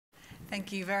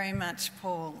Thank you very much,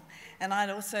 Paul. And I'd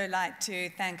also like to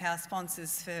thank our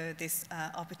sponsors for this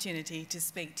opportunity to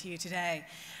speak to you today.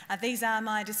 These are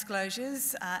my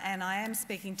disclosures, and I am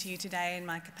speaking to you today in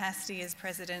my capacity as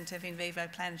President of In Vivo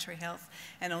Planetary Health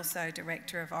and also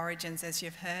Director of Origins, as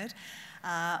you've heard.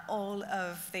 All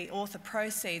of the author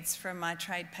proceeds from my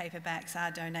trade paperbacks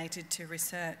are donated to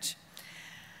research.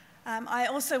 I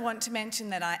also want to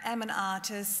mention that I am an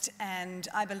artist, and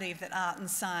I believe that art and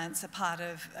science are part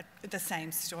of the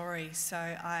same story.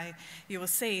 So you will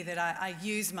see that I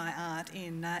use my art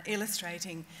in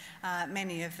illustrating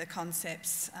many of the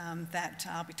concepts that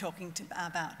I'll be talking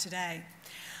about today.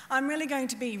 I'm really going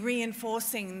to be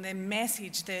reinforcing the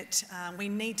message that we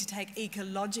need to take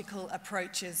ecological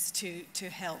approaches to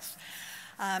health.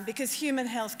 Because human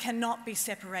health cannot be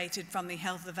separated from the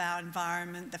health of our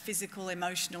environment, the physical,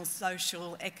 emotional,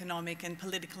 social, economic and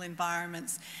political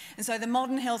environments. And so the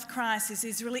modern health crisis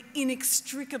is really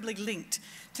inextricably linked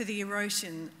to the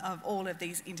erosion of all of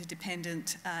these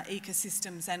interdependent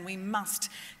ecosystems, and we must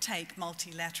take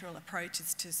multilateral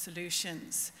approaches to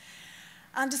solutions.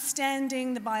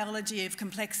 Understanding the biology of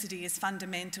complexity is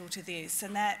fundamental to this,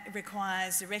 and that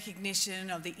requires the recognition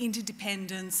of the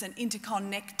interdependence and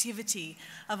interconnectivity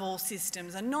of all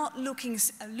systems, and not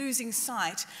losing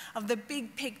sight of the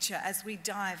big picture as we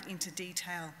dive into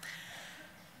detail.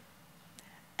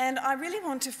 And I really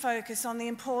want to focus on the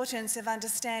importance of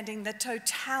understanding the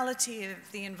totality of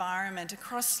the environment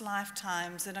across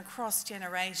lifetimes and across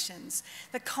generations,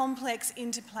 the complex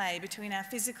interplay between our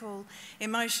physical,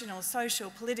 emotional,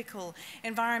 social, political,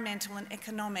 environmental and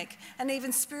economic and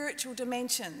even spiritual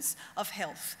dimensions of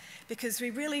health, because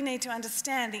we really need to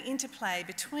understand the interplay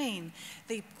between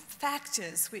the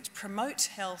factors which promote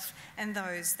health and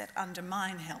those that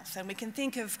undermine health. And we can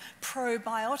think of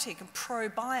probiotic and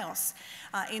probios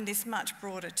in this much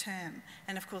broader term.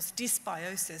 And of course,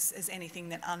 dysbiosis as anything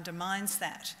that undermines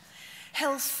that.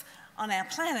 Health on our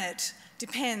planet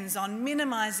depends on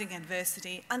minimising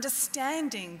adversity,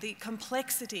 understanding the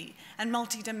complexity and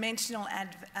multidimensional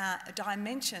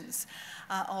dimensions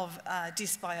of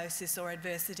dysbiosis or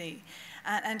adversity,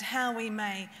 and how we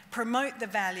may promote the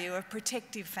value of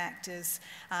protective factors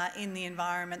in the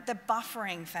environment, the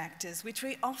buffering factors, which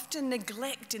we often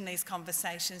neglect in these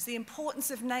conversations, the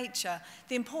importance of nature,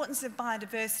 the importance of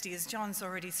biodiversity, as John's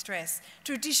already stressed,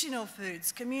 traditional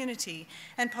foods, community,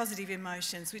 and positive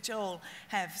emotions, which all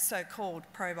have so-called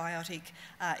probiotic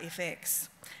effects.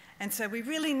 And so we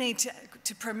really need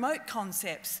to promote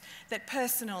concepts that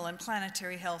personal and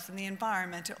planetary health and the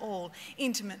environment are all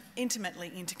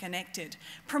intimately interconnected.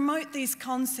 Promote these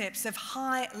concepts of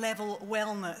high-level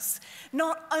wellness,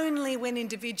 not only when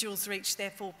individuals reach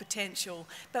their full potential,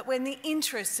 but when the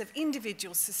interests of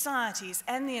individual societies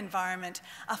and the environment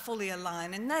are fully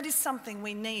aligned. And that is something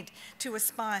we need to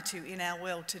aspire to in our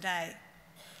world today.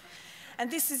 And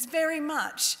this is very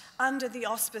much under the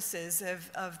auspices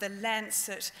of the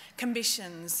Lancet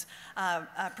Commission's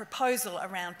proposal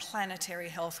around planetary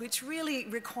health, which really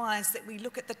requires that we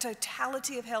look at the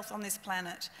totality of health on this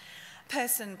planet,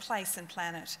 person, place and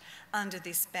planet, under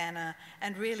this banner,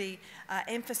 and really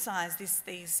emphasise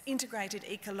these integrated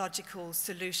ecological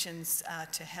solutions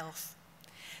to health.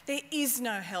 There is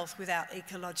no health without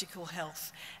ecological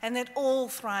health, and that all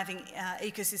thriving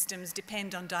ecosystems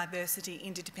depend on diversity,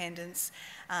 interdependence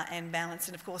and balance.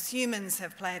 And of course, humans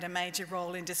have played a major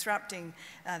role in disrupting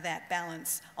that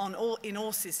balance in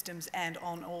all systems and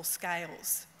on all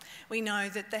scales. We know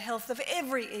that the health of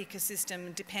every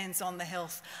ecosystem depends on the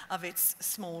health of its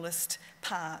smallest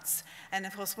parts. And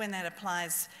of course, when that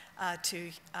applies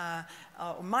to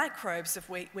microbes,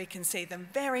 we can see them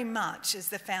very much as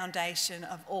the foundation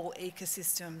of all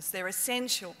ecosystems. They're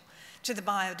essential to the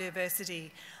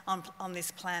biodiversity on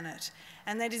this planet.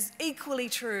 And that is equally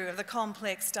true of the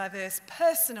complex, diverse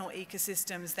personal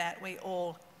ecosystems that we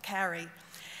all carry.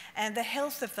 And the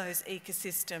health of those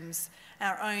ecosystems,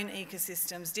 our own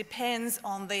ecosystems, depends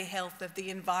on the health of the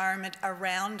environment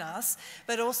around us,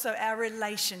 but also our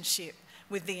relationship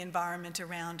with the environment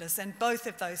around us. And both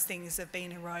of those things have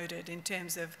been eroded in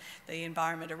terms of the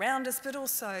environment around us, but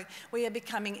also we are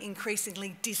becoming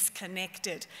increasingly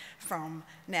disconnected from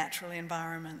natural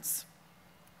environments.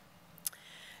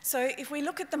 So if we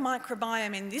look at the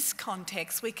microbiome in this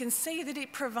context, we can see that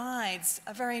it provides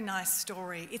a very nice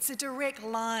story. It's a direct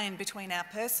line between our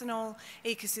personal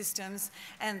ecosystems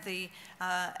and the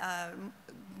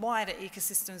wider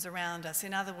ecosystems around us.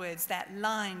 In other words, that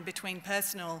line between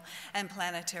personal and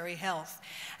planetary health.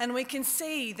 And we can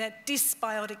see that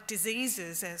dysbiotic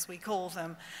diseases, as we call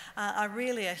them, are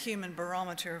really a human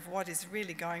barometer of what is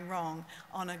really going wrong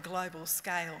on a global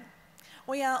scale.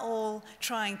 We are all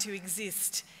trying to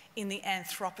exist in the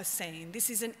Anthropocene. This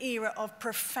is an era of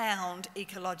profound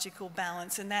ecological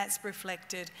balance, and that's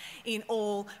reflected in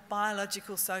all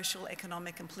biological, social,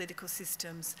 economic and political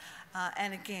systems,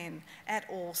 and again, at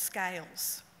all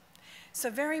scales. So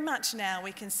very much now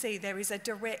we can see there is a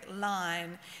direct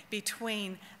line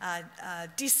between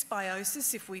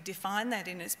dysbiosis, if we define that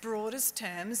in its broadest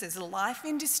terms, as a life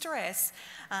in distress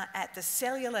at the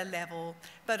cellular level,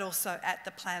 but also at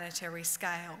the planetary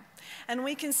scale. And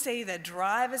we can see the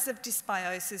drivers of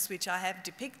dysbiosis, which I have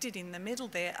depicted in the middle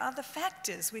there, are the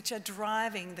factors which are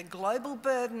driving the global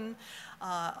burden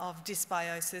of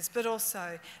dysbiosis, but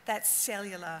also that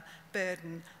cellular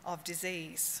burden of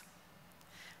disease.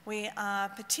 We are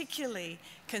particularly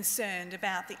concerned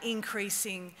about the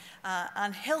increasing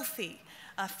unhealthy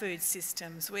food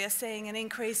systems. We are seeing an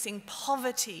increasing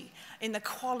poverty in the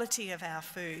quality of our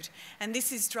food, and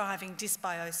this is driving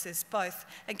dysbiosis both,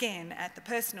 again, at the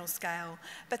personal scale,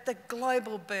 but the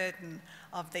global burden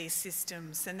of these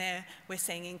systems. And there we're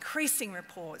seeing increasing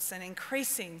reports and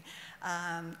increasing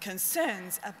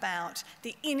concerns about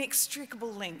the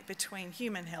inextricable link between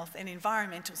human health and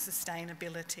environmental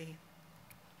sustainability.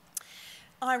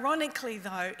 Ironically,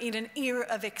 though, in an era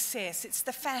of excess, it's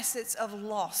the facets of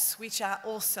loss which are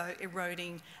also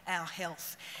eroding our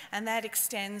health. And that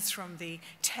extends from the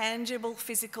tangible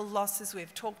physical losses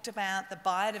we've talked about, the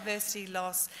biodiversity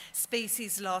loss,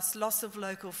 species loss, loss of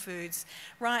local foods,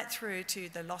 right through to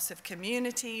the loss of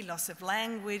community, loss of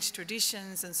language,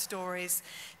 traditions and stories,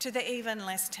 to the even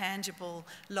less tangible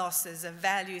losses of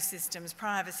value systems,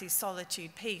 privacy,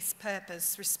 solitude, peace,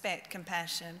 purpose, respect,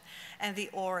 compassion, and the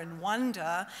awe and wonder,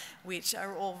 which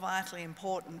are all vitally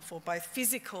important for both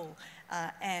physical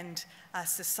and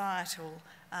societal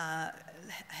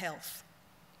health.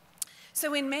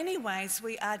 So in many ways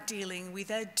we are dealing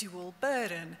with a dual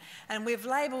burden, and we've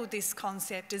labelled this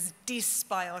concept as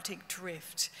dysbiotic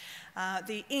drift.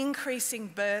 The increasing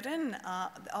burden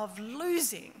of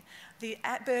losing, the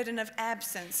burden of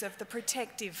absence of the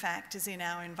protective factors in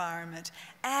our environment,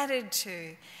 added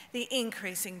to the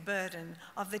increasing burden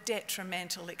of the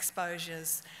detrimental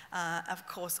exposures, of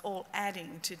course, all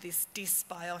adding to this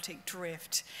dysbiotic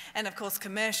drift. And of course,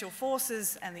 commercial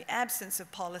forces and the absence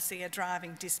of policy are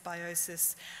driving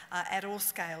dysbiosis at all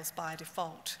scales by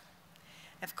default.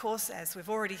 Of course, as we've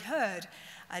already heard,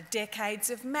 decades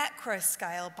of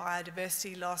macro-scale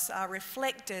biodiversity loss are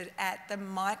reflected at the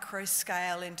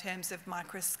micro-scale in terms of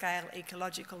micro-scale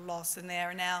ecological loss, and there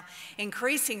are now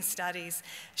increasing studies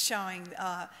showing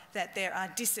that there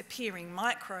are disappearing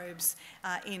microbes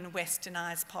in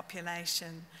westernised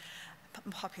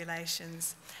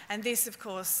populations. And this, of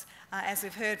course, as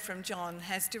we've heard from John,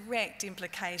 has direct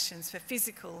implications for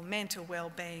physical, mental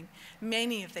well-being.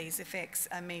 Many of these effects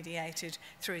are mediated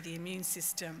through the immune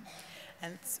system.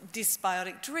 And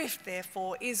dysbiotic drift,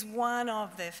 therefore, is one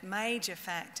of the major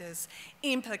factors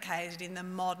implicated in the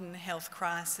modern health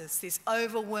crisis, this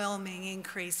overwhelming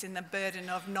increase in the burden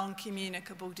of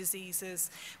non-communicable diseases,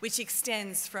 which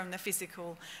extends from the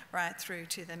physical right through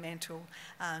to the mental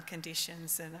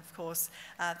conditions. And of course,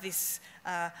 this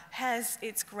has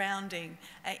its grounding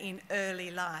in early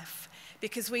life,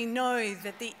 because we know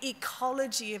that the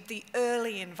ecology of the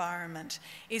early environment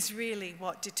is really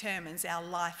what determines our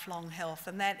lifelong health,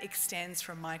 and that extends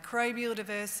from microbial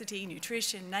diversity,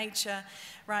 nutrition, nature,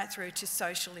 right through to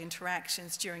social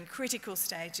interactions during critical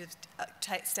stages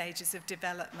of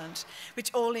development,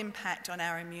 which all impact on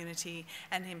our immunity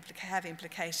and have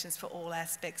implications for all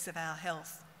aspects of our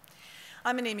health.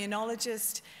 I'm an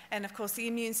immunologist, and of course the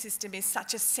immune system is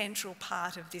such a central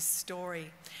part of this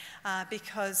story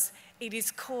because it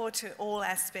is core to all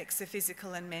aspects of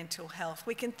physical and mental health.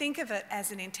 We can think of it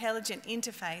as an intelligent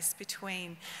interface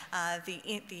between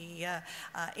the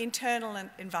internal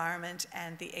environment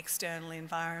and the external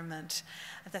environment,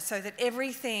 so that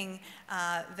everything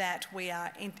that we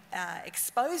are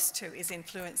exposed to is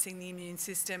influencing the immune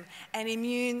system, and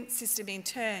immune system in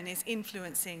turn is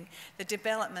influencing the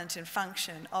development and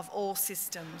function of all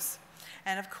systems.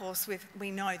 And of course,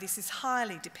 we know this is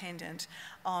highly dependent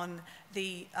on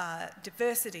the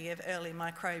diversity of early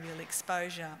microbial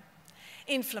exposure.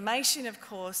 Inflammation, of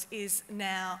course, is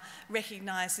now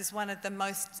recognised as one of the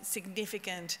most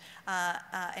significant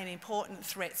and important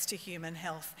threats to human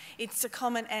health. It's a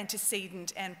common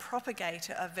antecedent and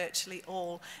propagator of virtually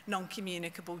all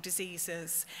non-communicable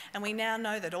diseases. And we now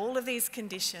know that all of these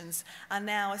conditions are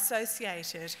now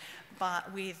associated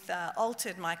with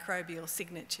altered microbial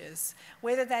signatures.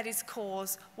 Whether that is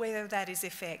cause, whether that is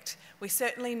effect, we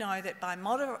certainly know that by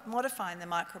modifying the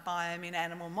microbiome in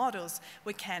animal models,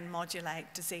 we can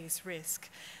modulate disease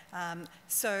risk.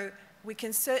 So we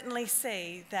can certainly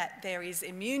see that there is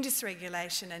immune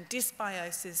dysregulation and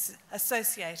dysbiosis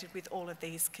associated with all of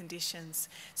these conditions.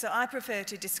 So I prefer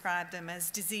to describe them as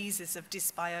diseases of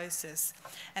dysbiosis.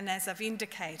 And as I've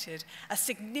indicated, a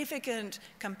significant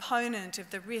component of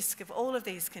the risk of all of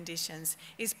these conditions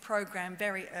is programmed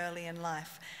very early in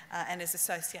life and is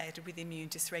associated with immune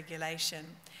dysregulation.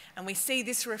 And we see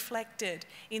this reflected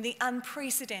in the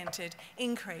unprecedented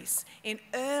increase in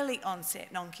early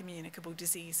onset non-communicable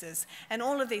diseases. And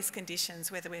all of these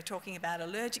conditions, whether we're talking about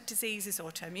allergic diseases,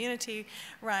 autoimmunity,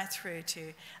 right through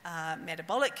to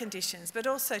metabolic conditions, but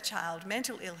also child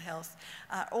mental ill health,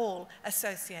 are all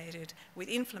associated with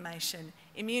inflammation,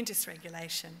 immune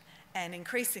dysregulation, and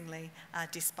increasingly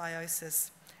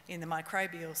dysbiosis in the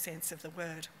microbial sense of the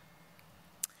word.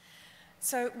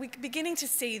 So we're beginning to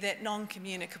see that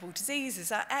non-communicable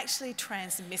diseases are actually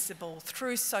transmissible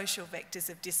through social vectors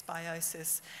of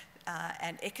dysbiosis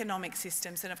and economic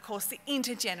systems, and of course the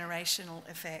intergenerational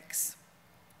effects.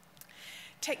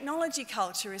 Technology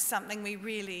culture is something we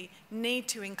really need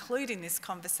to include in this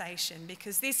conversation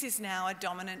because this is now a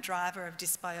dominant driver of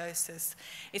dysbiosis.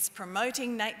 It's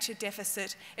promoting nature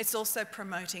deficit. It's also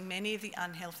promoting many of the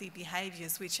unhealthy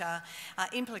behaviours which are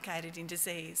implicated in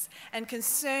disease. And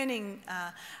concerning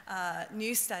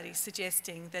new studies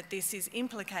suggesting that this is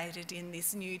implicated in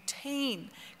this new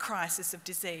teen crisis of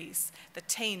disease, the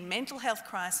teen mental health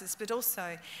crisis, but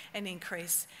also an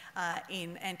increase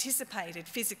in anticipated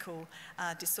physical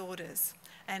disorders.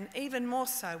 And even more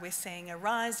so, we're seeing a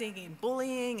rising in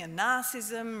bullying and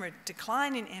narcissism, a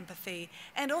decline in empathy,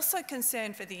 and also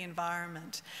concern for the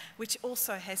environment, which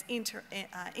also has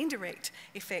indirect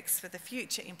effects for the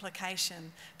future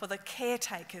implication for the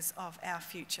caretakers of our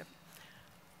future.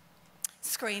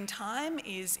 Screen time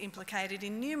is implicated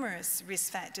in numerous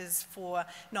risk factors for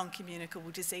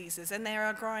non-communicable diseases, and there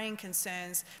are growing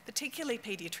concerns, particularly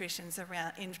paediatricians,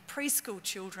 around in preschool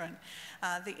children.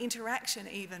 The interaction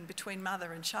even between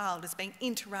mother and child is being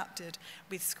interrupted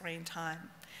with screen time.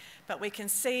 But we can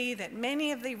see that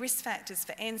many of the risk factors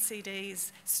for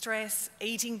NCDs, stress,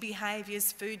 eating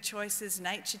behaviours, food choices,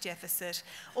 nature deficit,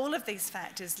 all of these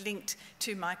factors linked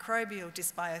to microbial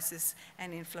dysbiosis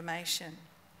and inflammation.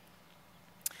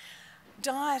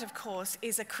 Diet, of course,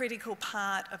 is a critical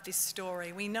part of this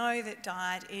story. We know that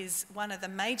diet is one of the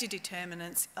major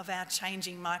determinants of our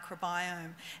changing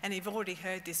microbiome, and you've already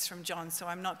heard this from John, so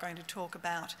I'm not going to talk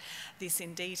about this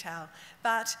in detail.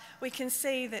 But we can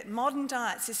see that modern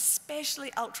diets,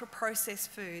 especially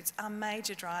ultra-processed foods, are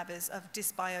major drivers of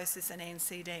dysbiosis and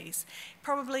NCDs,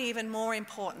 probably even more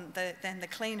important than the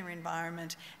cleaner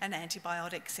environment and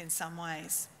antibiotics in some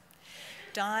ways.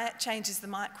 Diet changes the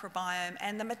microbiome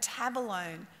and the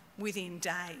metabolome within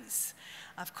days.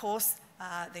 Of course,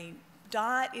 the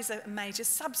diet is a major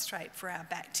substrate for our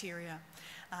bacteria.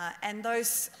 And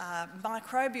those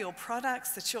microbial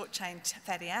products, the short-chain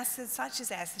fatty acids such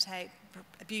as acetate,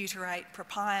 butyrate,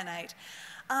 propionate,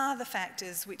 are the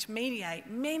factors which mediate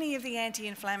many of the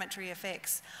anti-inflammatory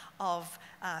effects of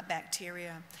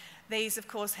bacteria. These, of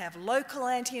course, have local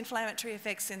anti-inflammatory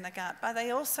effects in the gut, but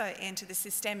they also enter the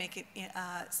systemic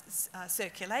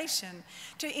circulation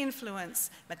to influence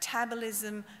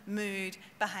metabolism, mood,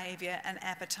 behaviour and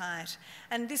appetite.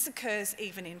 And this occurs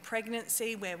even in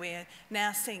pregnancy, where we're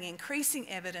now seeing increasing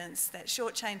evidence that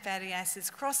short-chain fatty acids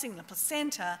crossing the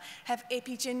placenta have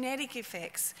epigenetic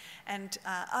effects and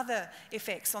other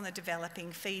effects on the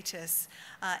developing fetus,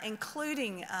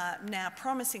 including now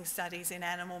promising studies in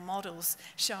animal models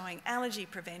showing allergy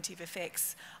preventive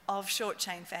effects of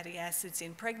short-chain fatty acids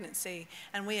in pregnancy,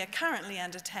 and we are currently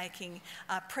undertaking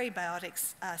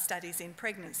prebiotics studies in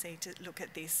pregnancy to look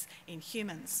at this in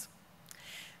humans.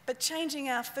 But changing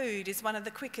our food is one of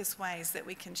the quickest ways that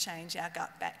we can change our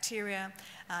gut bacteria.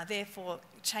 Therefore,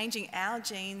 changing our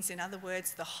genes, in other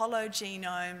words, the hollow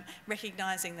genome,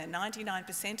 recognising that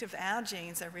 99% of our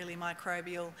genes are really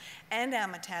microbial, and our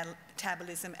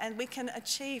metabolism, and we can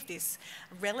achieve this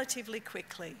relatively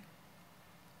quickly.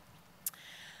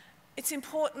 It's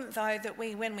important, though, that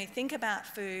when we think about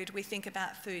food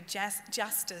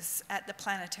justice at the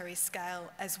planetary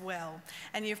scale as well.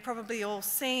 And you've probably all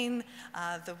seen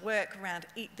the work around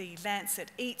the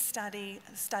Lancet EAT study,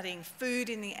 studying food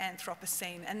in the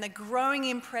Anthropocene, and the growing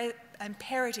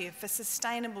imperative for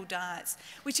sustainable diets,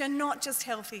 which are not just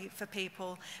healthy for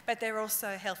people, but they're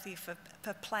also healthy for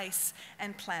place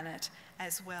and planet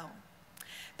as well.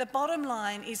 The bottom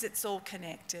line is it's all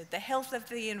connected. The health of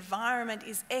the environment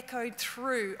is echoed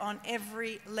through on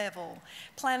every level.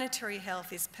 Planetary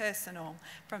health is personal,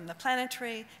 from the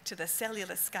planetary to the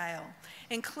cellular scale,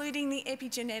 including the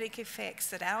epigenetic effects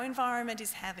that our environment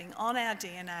is having on our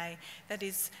DNA, that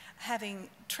is having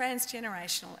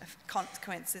transgenerational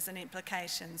consequences and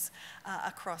implications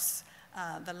across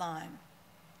the line.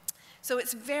 So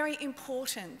it's very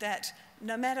important that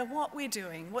no matter what we're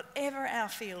doing, whatever our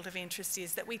field of interest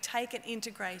is, that we take an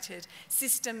integrated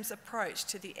systems approach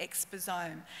to the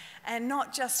exposome and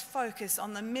not just focus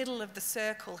on the middle of the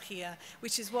circle here,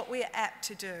 which is what we're apt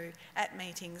to do at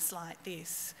meetings like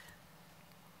this.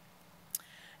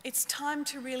 It's time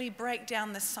to really break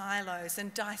down the silos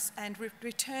and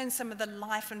return some of the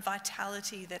life and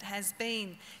vitality that has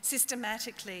been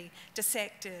systematically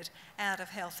dissected out of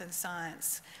health and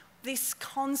science. This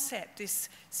concept, this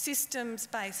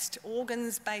systems-based,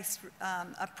 organs-based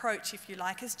approach, if you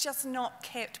like, has just not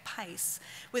kept pace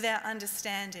with our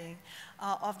understanding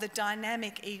of the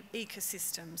dynamic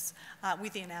ecosystems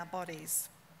within our bodies.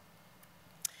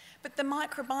 But the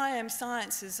microbiome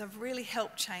sciences have really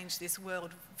helped change this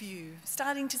world view,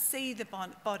 starting to see the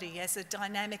body as a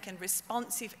dynamic and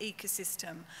responsive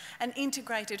ecosystem, an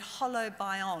integrated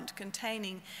holobiont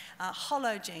containing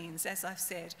hologenes, as I've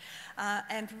said,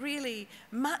 and really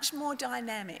much more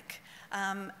dynamic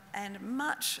and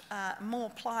much more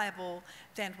pliable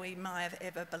than we might have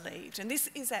ever believed. And this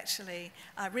is actually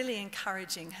really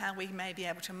encouraging how we may be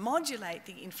able to modulate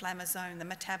the inflammasome, the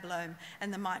metabolome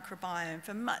and the microbiome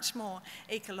for much more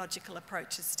ecological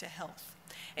approaches to health.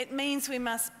 It means we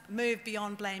must move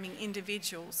beyond blaming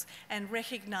individuals and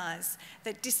recognise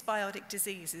that dysbiotic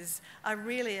diseases are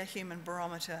really a human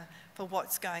barometer for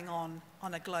what's going on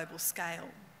a global scale.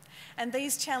 And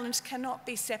these challenges cannot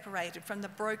be separated from the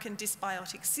broken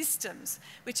dysbiotic systems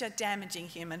which are damaging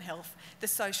human health, the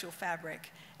social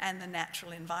fabric and the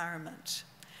natural environment.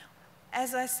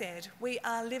 As I said, we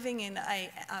are living in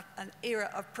an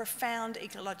era of profound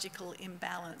ecological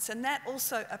imbalance, and that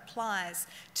also applies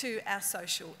to our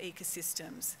social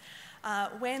ecosystems.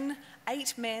 When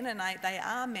 8 men, and they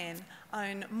are men,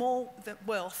 own more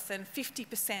wealth than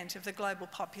 50% of the global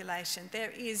population,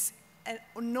 there is an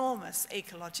enormous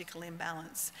ecological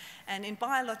imbalance, and in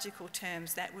biological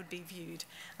terms that would be viewed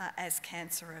as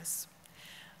cancerous.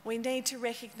 We need to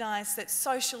recognise that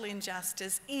social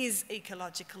injustice is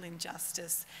ecological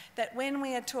injustice, that when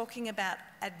we are talking about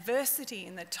adversity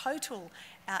in the total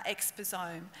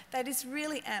exposome, that is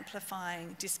really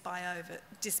amplifying dysbiosis,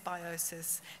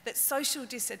 that social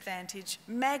disadvantage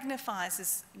magnifies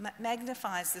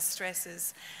the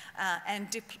stresses and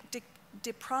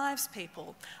deprives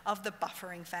people of the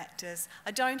buffering factors.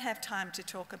 I don't have time to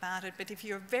talk about it, but if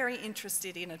you're very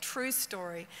interested in a true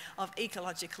story of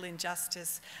ecological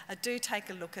injustice, do take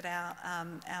a look at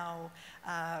our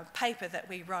paper that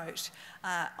we wrote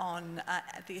on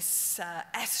this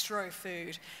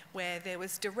astro-food, where there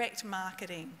was direct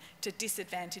marketing to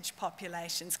disadvantaged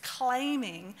populations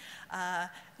claiming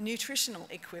nutritional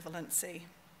equivalency.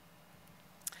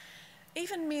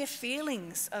 Even mere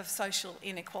feelings of social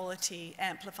inequality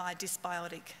amplify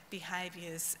dysbiotic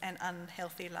behaviours and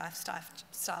unhealthy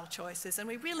lifestyle choices, and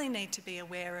we really need to be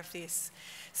aware of this.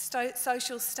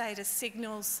 Social status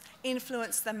signals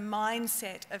influence the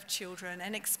mindset of children,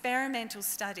 and experimental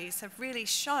studies have really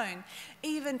shown,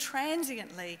 even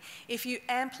transiently, if you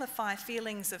amplify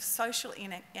feelings of social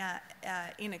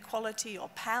inequality or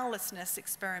powerlessness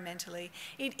experimentally,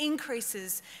 it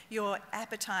increases your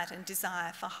appetite and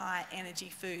desire for high energy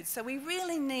foods. So we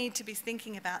really need to be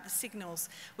thinking about the signals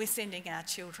we're sending our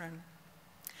children.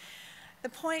 The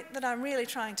point that I'm really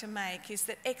trying to make is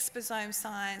that exposome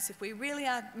science, if we really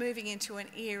are moving into an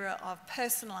era of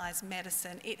personalised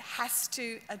medicine, it has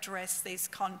to address these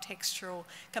contextual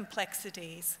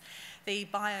complexities, the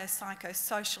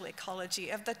biopsychosocial ecology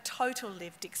of the total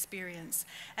lived experience,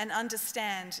 and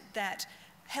understand that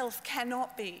health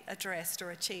cannot be addressed or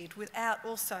achieved without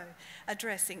also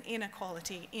addressing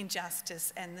inequality,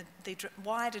 injustice, and the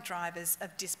wider drivers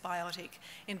of dysbiotic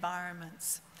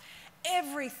environments.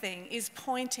 Everything is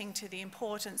pointing to the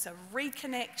importance of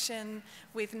reconnection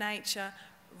with nature,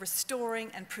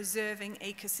 restoring and preserving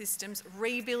ecosystems,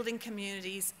 rebuilding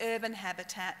communities, urban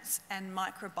habitats and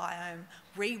microbiome,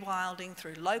 rewilding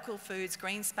through local foods,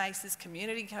 green spaces,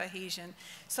 community cohesion,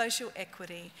 social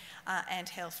equity and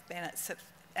health benefits,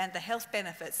 and the health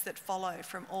benefits that follow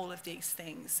from all of these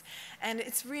things. And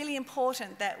it's really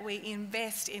important that we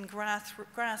invest in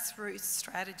grassroots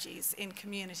strategies in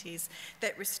communities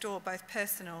that restore both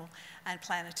personal and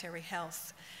planetary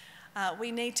health.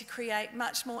 We need to create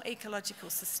much more ecological,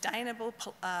 sustainable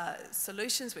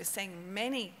solutions. We're seeing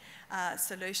many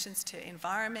solutions to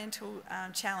environmental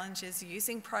challenges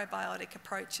using probiotic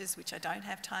approaches, which I don't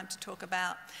have time to talk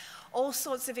about. All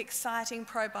sorts of exciting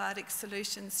probiotic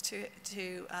solutions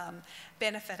to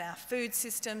benefit our food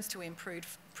systems, to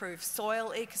improve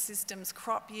soil ecosystems,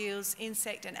 crop yields,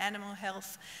 insect and animal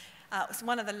health.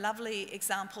 One of the lovely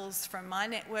examples from my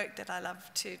network that I love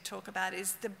to talk about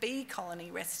is the bee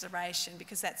colony restoration,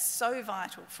 because that's so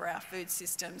vital for our food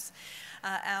systems.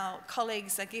 Our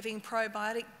colleagues are giving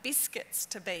probiotic biscuits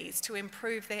to bees to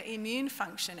improve their immune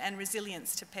function and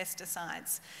resilience to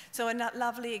pesticides. So a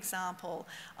lovely example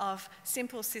of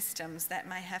simple systems that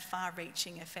may have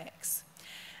far-reaching effects.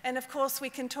 And of course,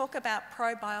 we can talk about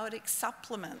probiotic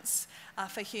supplements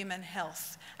for human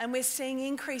health. And we're seeing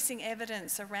increasing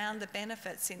evidence around the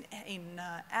benefits in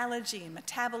allergy,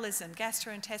 metabolism,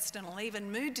 gastrointestinal,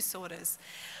 even mood disorders.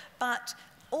 But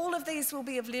all of these will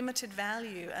be of limited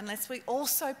value unless we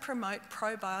also promote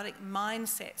probiotic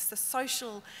mindsets, the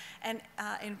social and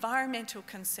environmental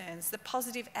concerns, the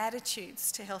positive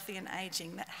attitudes to healthy and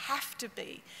ageing that have to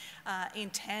be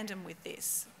in tandem with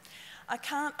this. I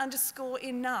can't underscore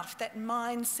enough that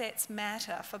mindsets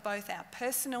matter for both our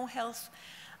personal health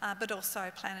but also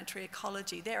planetary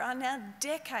ecology. There are now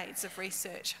decades of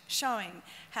research showing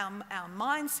how our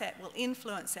mindset will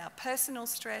influence our personal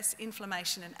stress,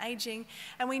 inflammation and ageing,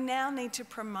 and we now need to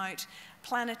promote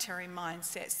planetary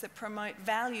mindsets that promote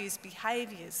values,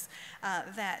 behaviours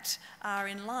that are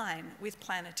in line with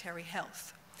planetary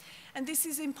health. And this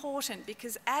is important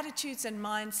because attitudes and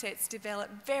mindsets develop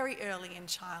very early in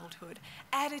childhood.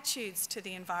 Attitudes to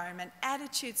the environment,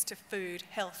 attitudes to food,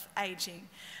 health, ageing.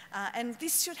 And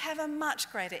this should have a much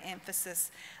greater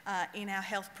emphasis in our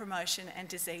health promotion and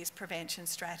disease prevention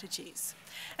strategies.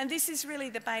 And this is really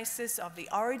the basis of the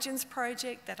Origins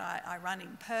project that I run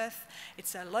in Perth.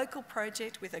 It's a local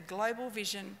project with a global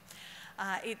vision.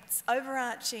 Its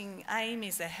overarching aim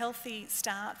is a healthy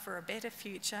start for a better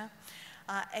future.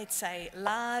 It's a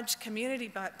large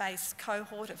community-based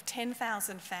cohort of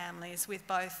 10,000 families with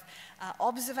both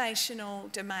observational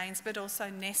domains but also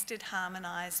nested,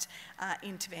 harmonised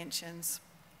interventions.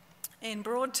 In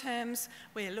broad terms,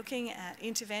 we're looking at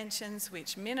interventions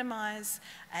which minimise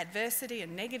adversity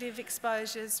and negative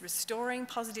exposures, restoring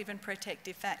positive and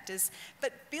protective factors,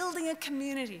 but building a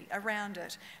community around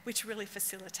it which really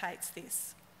facilitates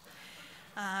this.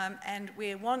 And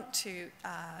we want to,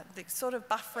 the sort of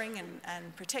buffering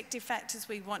and protective factors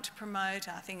we want to promote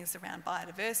are things around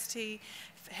biodiversity,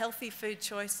 healthy food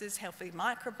choices, healthy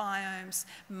microbiomes,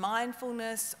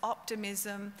 mindfulness,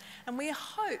 optimism, and we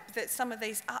hope that some of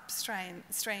these upstream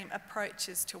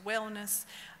approaches to wellness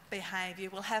behaviour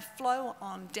will have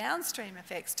flow-on downstream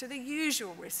effects to the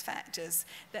usual risk factors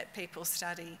that people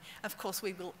study. Of course,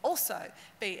 we will also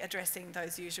be addressing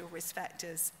those usual risk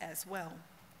factors as well.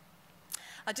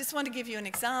 I just want to give you an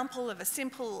example of a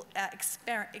simple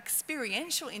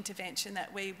experiential intervention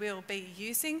that we will be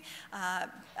using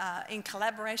in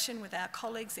collaboration with our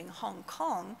colleagues in Hong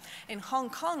Kong. In Hong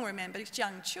Kong, remember,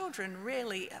 young children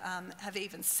rarely have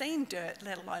even seen dirt,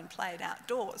 let alone played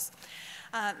outdoors.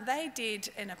 They did,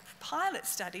 in a pilot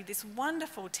study, this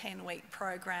wonderful 10-week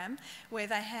program where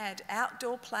they had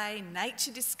outdoor play,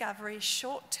 nature discovery,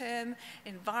 short-term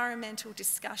environmental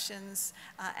discussions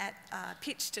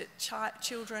pitched at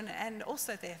children and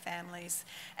also their families,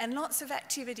 and lots of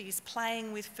activities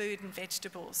playing with food and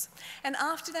vegetables. And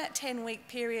after that 10-week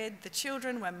period, the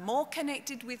children were more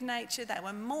connected with nature, they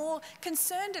were more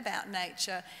concerned about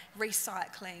nature,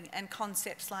 recycling and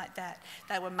concepts like that.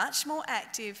 They were much more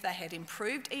active, they had improved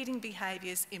eating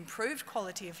behaviours, improved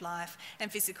quality of life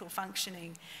and physical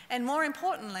functioning. And more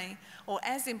importantly, or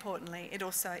as importantly, it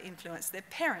also influenced their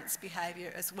parents'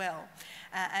 behaviour as well.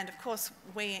 And of course,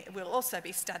 we will also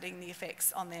be studying the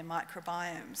effects on their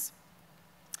microbiomes.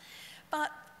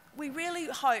 But we really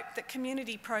hope that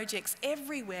community projects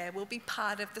everywhere will be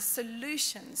part of the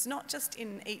solutions, not just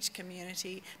in each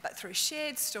community, but through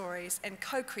shared stories and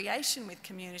co-creation with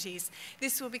communities.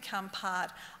 This will become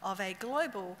part of a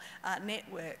global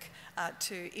network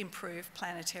to improve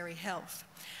planetary health.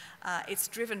 It's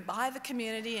driven by the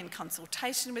community in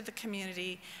consultation with the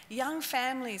community. Young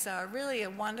families are really a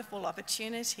wonderful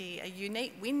opportunity, a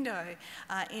unique window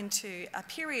into a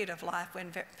period of life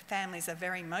when families are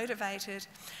very motivated.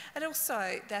 And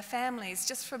also their families,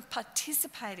 just from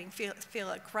participating, feel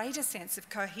a greater sense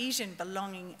of cohesion,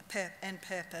 belonging and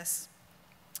purpose.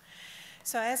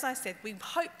 So as I said, we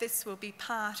hope this will be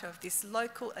part of this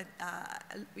local,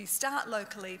 we start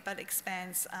locally but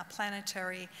expands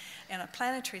planetary on a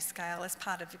planetary scale as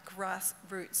part of a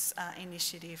grassroots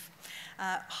initiative,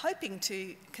 hoping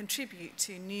to contribute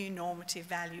to new normative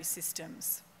value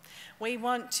systems. We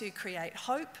want to create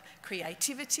hope,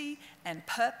 creativity and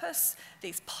purpose,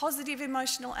 these positive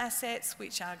emotional assets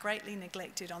which are greatly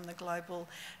neglected on the global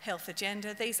health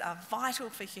agenda. These are vital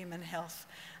for human health.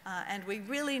 And we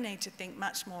really need to think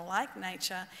much more like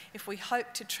nature if we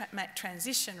hope to make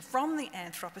transition from the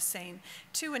Anthropocene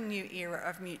to a new era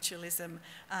of mutualism,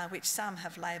 which some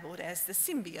have labelled as the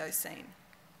Symbiocene.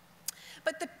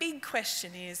 But the big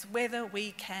question is whether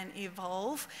we can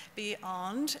evolve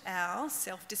beyond our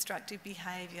self-destructive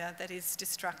behaviour that is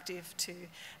destructive to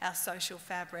our social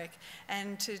fabric.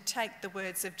 And to take the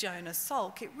words of Jonas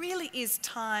Salk, it really is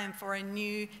time for a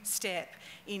new step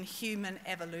in human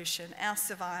evolution. Our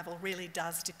survival really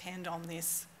does depend on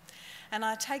this. And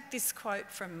I take this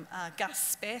quote from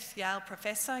Gus Speth, Yale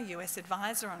professor, US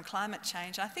advisor on climate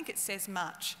change. I think it says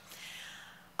much.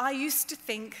 I used to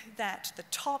think that the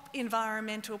top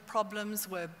environmental problems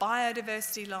were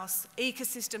biodiversity loss,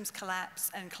 ecosystems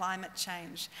collapse and climate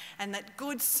change, and that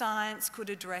good science could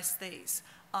address these.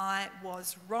 I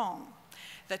was wrong.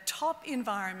 The top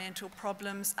environmental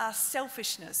problems are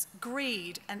selfishness,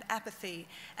 greed and apathy,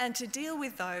 and to deal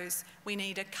with those we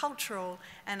need a cultural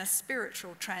and a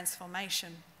spiritual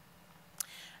transformation.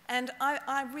 And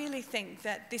I really think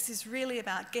that this is really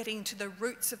about getting to the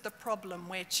roots of the problem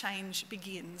where change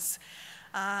begins.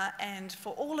 And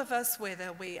for all of us,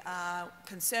 whether we are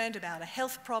concerned about a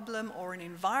health problem or an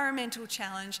environmental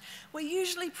challenge, we're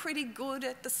usually pretty good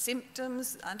at the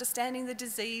symptoms, understanding the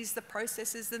disease, the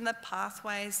processes and the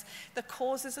pathways, the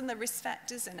causes and the risk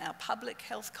factors, and our public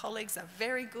health colleagues are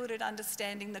very good at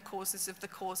understanding the causes of the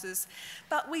causes.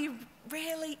 But we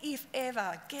rarely, if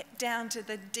ever, get down to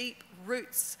the deep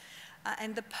roots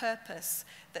and the purpose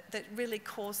that really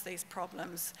cause these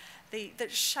problems,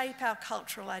 that shape our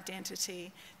cultural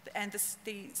identity and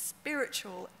the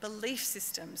spiritual belief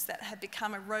systems that have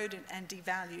become eroded and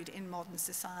devalued in modern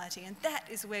society. And that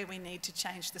is where we need to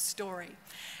change the story.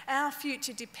 Our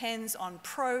future depends on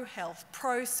pro-health,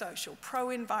 pro-social,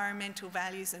 pro-environmental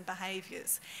values and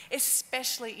behaviours,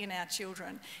 especially in our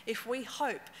children, if we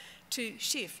hope to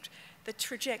shift the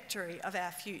trajectory of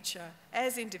our future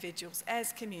as individuals,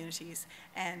 as communities,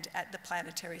 and at the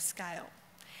planetary scale.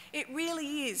 It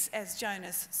really is, as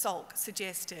Jonas Salk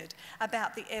suggested,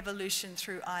 about the evolution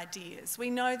through ideas.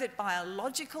 We know that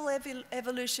biological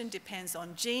evolution depends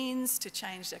on genes to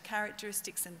change their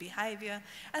characteristics and behaviour,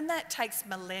 and that takes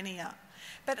millennia.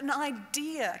 But an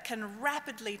idea can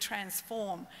rapidly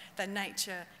transform the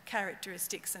nature,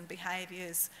 characteristics and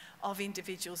behaviours of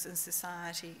individuals and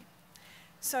society.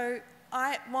 So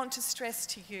I want to stress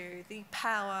to you the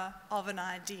power of an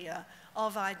idea,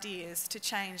 of ideas to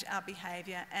change our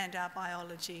behaviour and our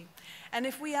biology. And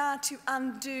if we are to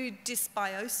undo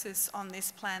dysbiosis on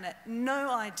this planet, no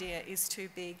idea is too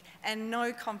big and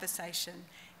no conversation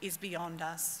is beyond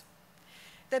us.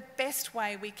 The best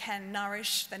way we can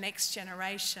nourish the next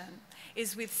generation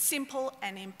is with simple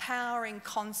and empowering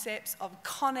concepts of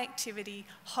connectivity,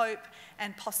 hope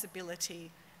and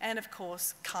possibility, and of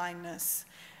course, kindness.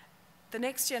 The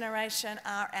next generation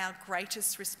are our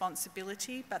greatest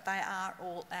responsibility, but they are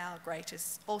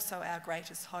also our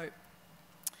greatest hope.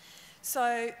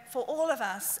 So for all of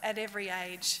us at every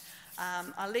age,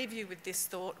 I'll leave you with this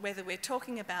thought: whether we're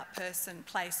talking about person,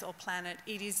 place or planet,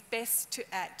 it is best to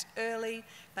act early,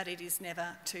 but it is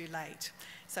never too late.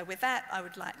 So with that, I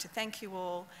would like to thank you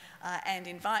all and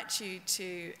invite you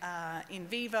to In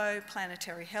Vivo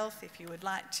Planetary Health if you would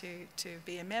like to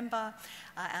be a member.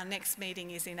 Our next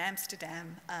meeting is in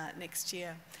Amsterdam next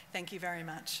year. Thank you very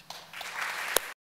much.